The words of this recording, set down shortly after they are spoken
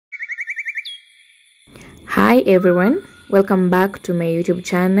Hi everyone, welcome back to my YouTube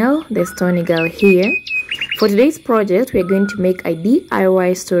channel, The Stony Girl here. For today's project, we are going to make a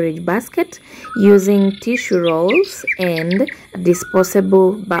DIY storage basket using tissue rolls and a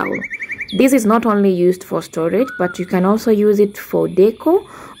disposable bowl. This is not only used for storage, but you can also use it for deco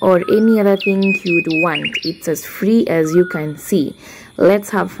or any other thing you'd want. It's as free as you can see. Let's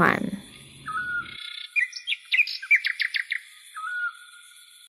have fun.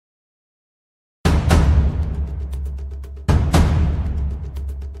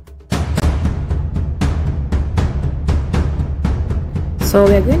 So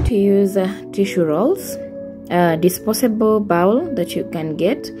we are going to use tissue rolls, a disposable bowl that you can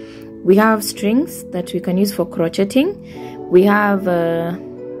get. We have strings that we can use for crocheting. We have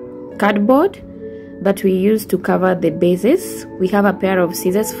cardboard that we use to cover the bases. We have a pair of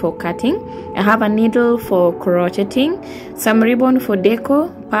scissors for cutting. I have a needle for crocheting, some ribbon for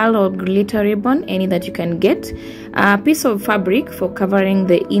deco, pearl or glitter ribbon, any that you can get, a piece of fabric for covering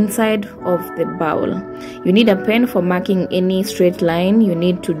the inside of the bowl. You need a pen for marking any straight line you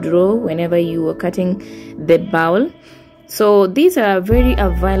need to draw whenever you are cutting the bowl. So these are very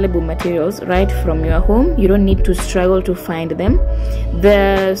available materials right from your home. You don't need to struggle to find them.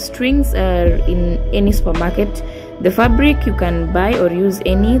 The strings are in any supermarket. The fabric you can buy or use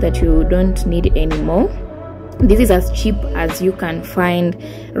any that you don't need anymore. This is as cheap as you can find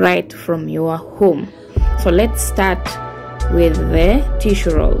right from your home. So let's start with the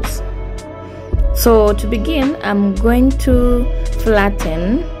tissue rolls. So to begin, I'm going to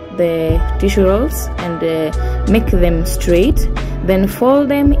flatten the tissue rolls and make them straight, then fold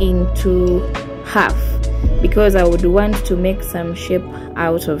them into half because I would want to make some shape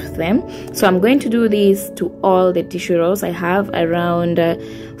out of them. So I'm going to do this to all the tissue rolls. I have around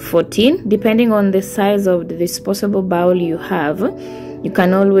 14, depending on the size of the disposable bowl you have. You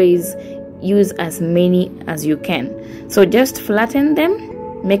can always use as many as you can. So just flatten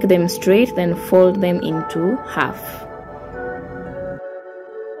them, make them straight, then fold them into half.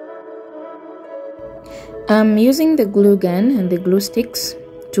 I'm using the glue gun and the glue sticks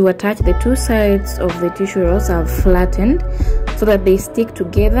to attach the two sides of the tissue rolls I've flattened so that they stick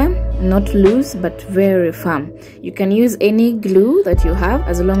together, not loose but very firm. You can use any glue that you have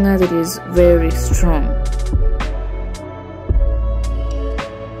as long as it is very strong.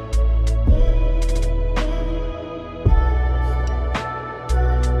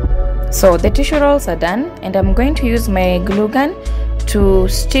 So the tissue rolls are done, and I'm going to use my glue gun to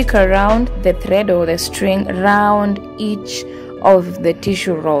stick around the thread or the string around each of the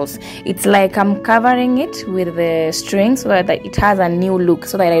tissue rolls. It's like I'm covering it with the string so that it has a new look,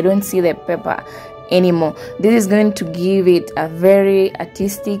 so that I don't see the paper anymore. This is going to give it a very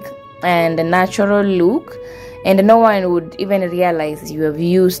artistic and natural look, and no one would even realize you have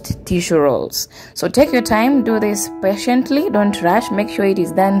used tissue rolls. So take your time, do this patiently, don't rush, make sure it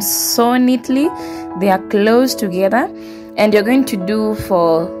is done so neatly, they are close together. And you're going to do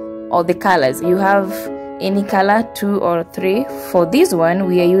for all the colors. You have any color, 2 or 3. For this one,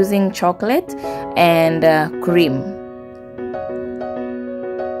 we are using chocolate and cream.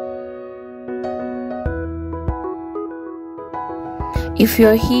 If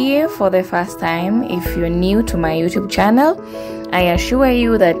you're here for the first time, if you're new to my YouTube channel, I assure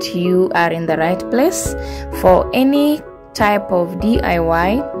you that you are in the right place for any type of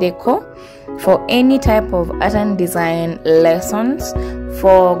DIY deco, for any type of art and design lessons,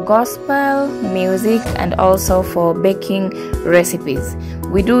 for gospel music, and also for baking recipes.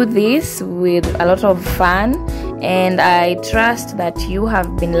 We do this with a lot of fun, and I trust that you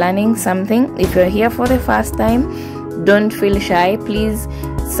have been learning something. If you're here for the first time, don't feel shy. Please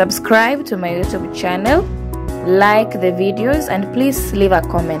subscribe to my YouTube channel, like the videos, and please leave a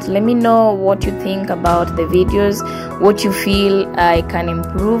comment. Let me know what you think about the videos, what you feel I can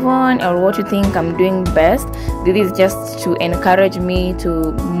improve on, or what you think I'm doing best. This is just to encourage me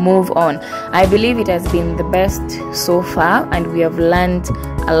to move on. I believe it has been the best so far, and we have learned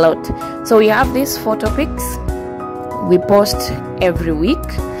a lot. So we have these photo pics we post every week,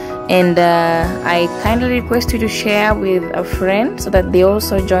 and I kindly request you to share with a friend so that they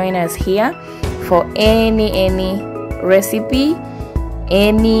also join us here for any recipe,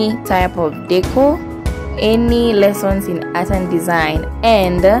 any type of deco, any lessons in art and design,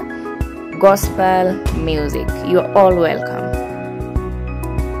 and gospel music. You're all welcome.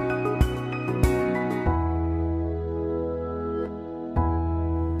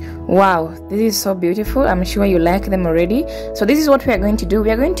 Wow, this is so beautiful. I'm sure you like them already. So this is what we are going to do. We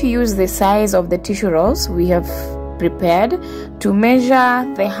are going to use the size of the tissue rolls we have prepared to measure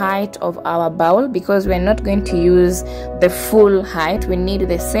the height of our bowl, because we're not going to use the full height. We need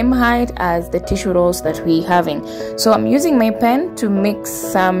the same height as the tissue rolls that we're having. So I'm using my pen to make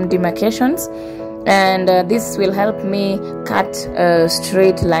some demarcations, and this will help me cut a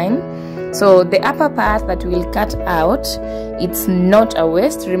straight line. So the upper part that we'll cut out, it's not a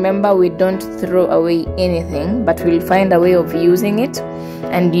waste. Remember, we don't throw away anything, but we'll find a way of using it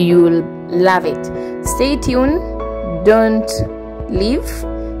and you'll love it. Stay tuned, don't leave.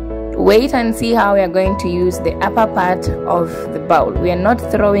 Wait and see how we are going to use the upper part of the bowl. We are not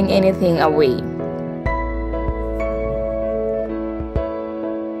throwing anything away.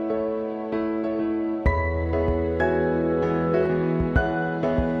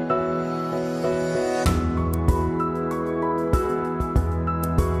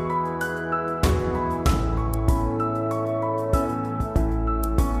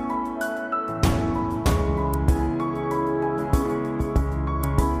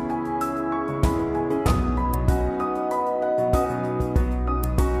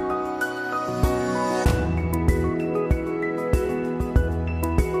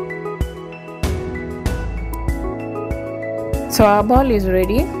 So our ball is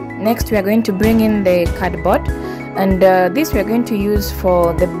ready. Next we are going to bring in the cardboard, and this we are going to use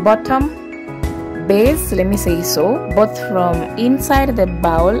for the bottom base, let me say so, both from inside the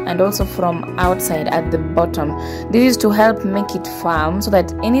bowl and also from outside at the bottom. This is to help make it firm, so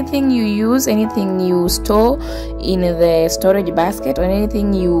that anything you use, anything you store in the storage basket, or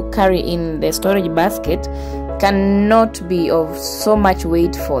anything you carry in the storage basket cannot be of so much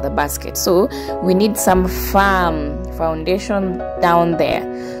weight for the basket. So we need some firm foundation down there.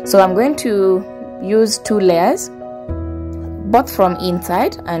 So I'm going to use 2 layers, both from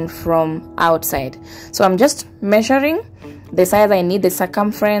inside and from outside. So I'm just measuring the size I need, the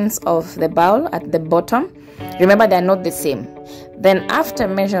circumference of the bowl at the bottom. Remember, they're not the same. Then after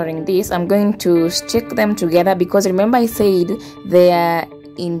measuring this, I'm going to stick them together, because remember I said they are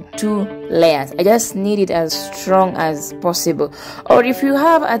in 2 layers. I just need it as strong as possible. Or if you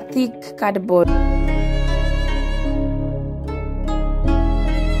have a thick cardboard,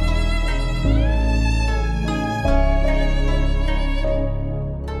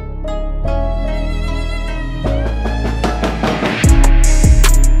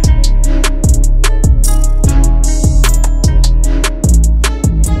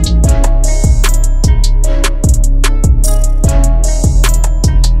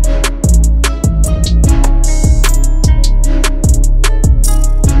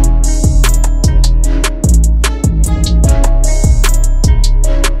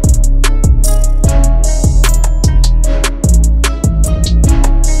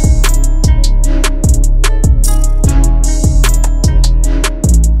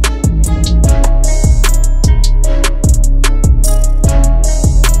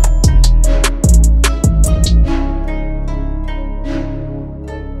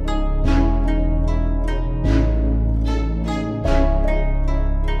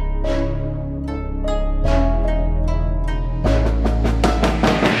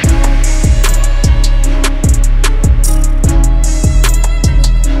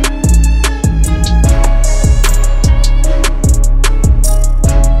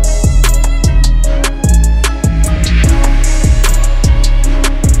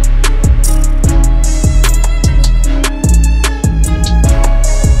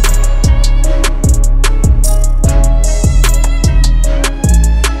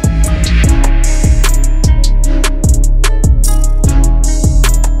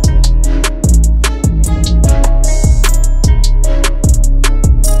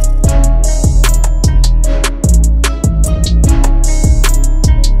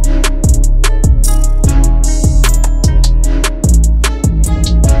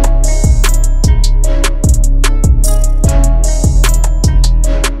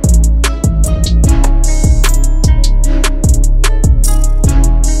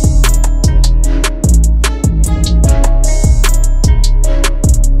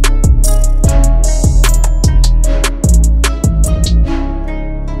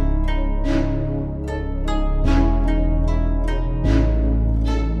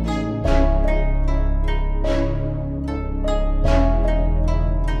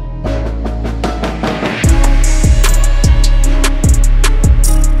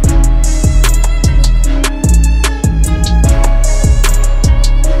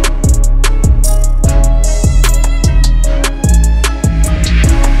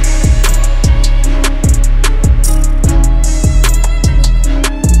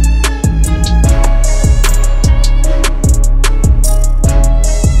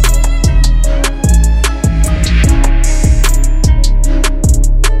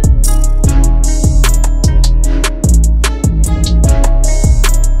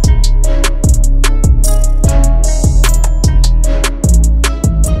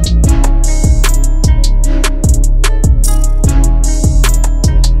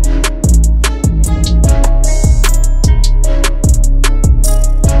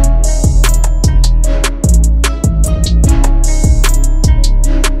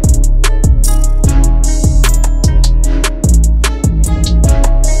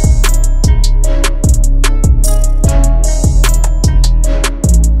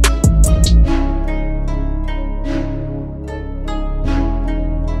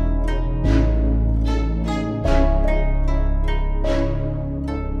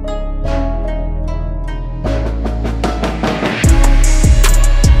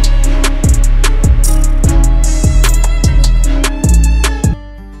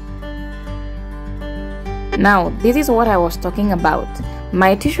 Now this is what I was talking about.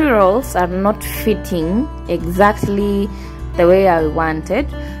 My tissue rolls are not fitting exactly the way I wanted,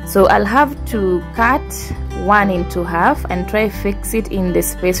 so I'll have to cut one into half and try fix it in the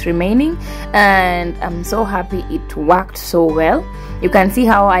space remaining, and I'm so happy it worked so well. You can see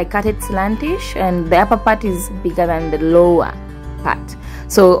how I cut it slantish and the upper part is bigger than the lower part.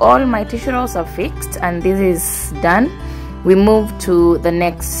 So all my tissue rolls are fixed and this is done. We move to the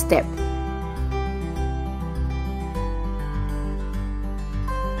next step.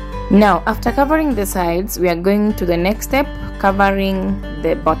 Now after covering the sides, we are going to the next step, covering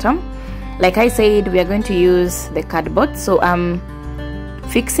the bottom. Like I said, we are going to use the cardboard, so I'm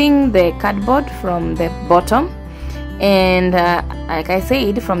fixing the cardboard from the bottom, and like I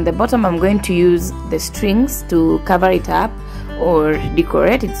said, from the bottom I'm going to use the strings to cover it up or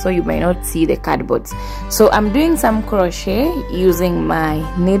decorate it so you may not see the cardboards. So I'm doing some crochet using my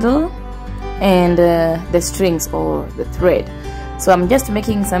needle and the strings or the thread. So I'm just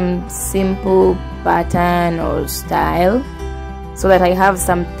making some simple pattern or style so that I have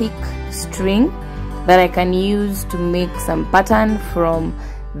some thick string that I can use to make some pattern from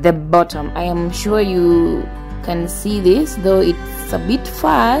the bottom. I am sure you can see this, though it's a bit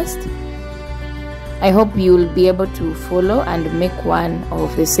fast. I hope you will be able to follow and make one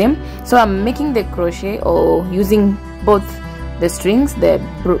of the same. So I'm making the crochet or using both the strings, the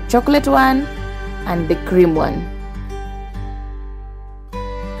chocolate one and the cream one.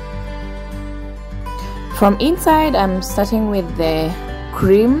 From inside, I'm starting with the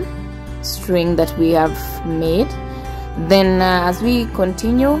cream string that we have made. Then as we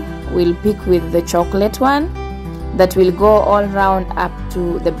continue, we'll pick with the chocolate one that will go all round up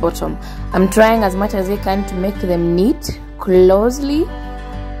to the bottom. I'm trying as much as I can to make them neat closely,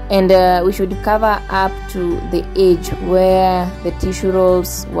 and we should cover up to the edge where the tissue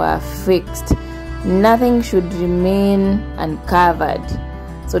rolls were fixed. Nothing should remain uncovered,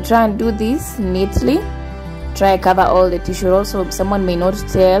 so try and do this neatly. Try cover all the tissue rolls so someone may not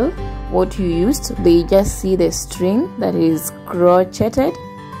tell what you used. They just see the string that is crocheted.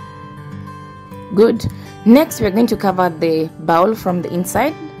 Good. Next we're going to cover the bowl from the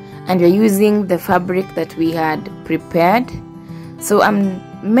inside, and we're using the fabric that we had prepared. So I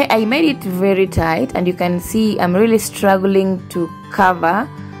made it very tight, and you can see I'm really struggling to cover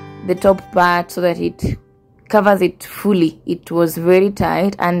the top part so that it covers it fully. It was very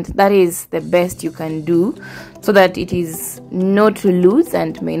tight, and that is the best you can do so that it is not loose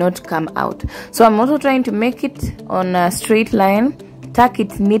and may not come out. So I'm also trying to make it on a straight line, tuck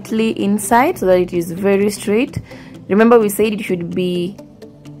it neatly inside so that it is very straight. Remember, we said it should be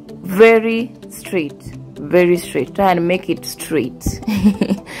very straight, very straight. Try and make it straight.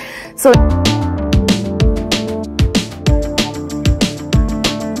 So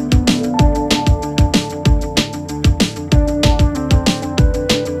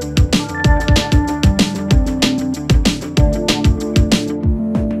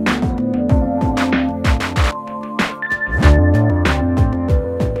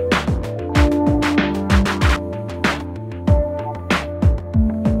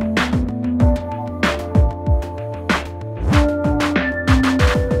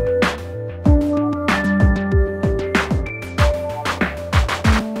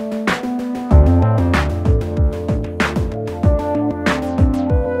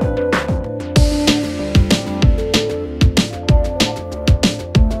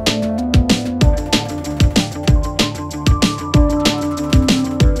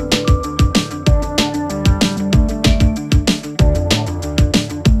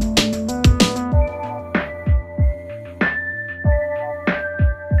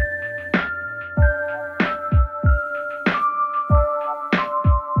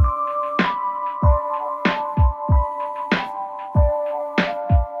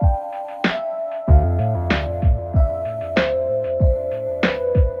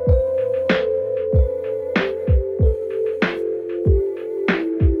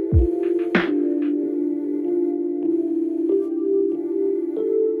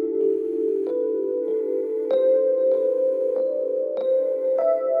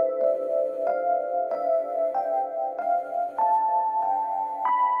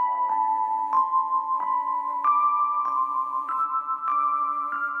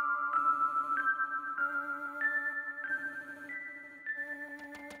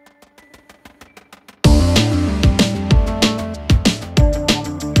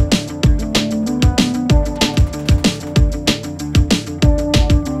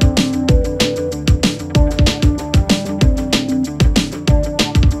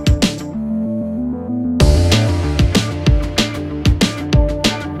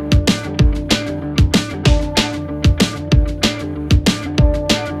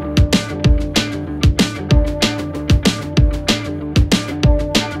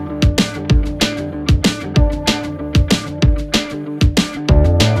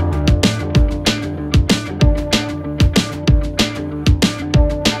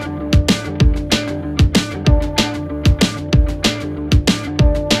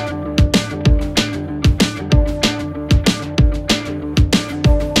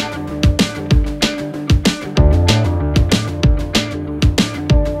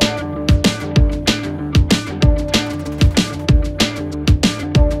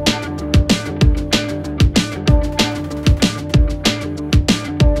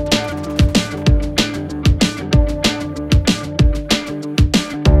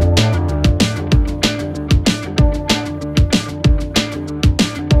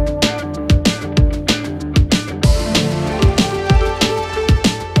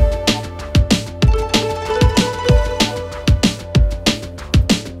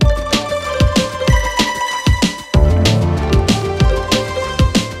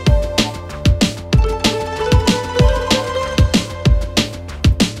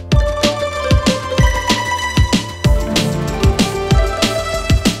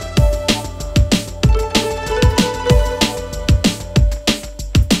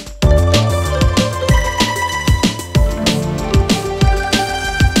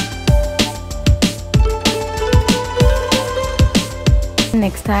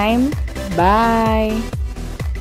next time. Bye.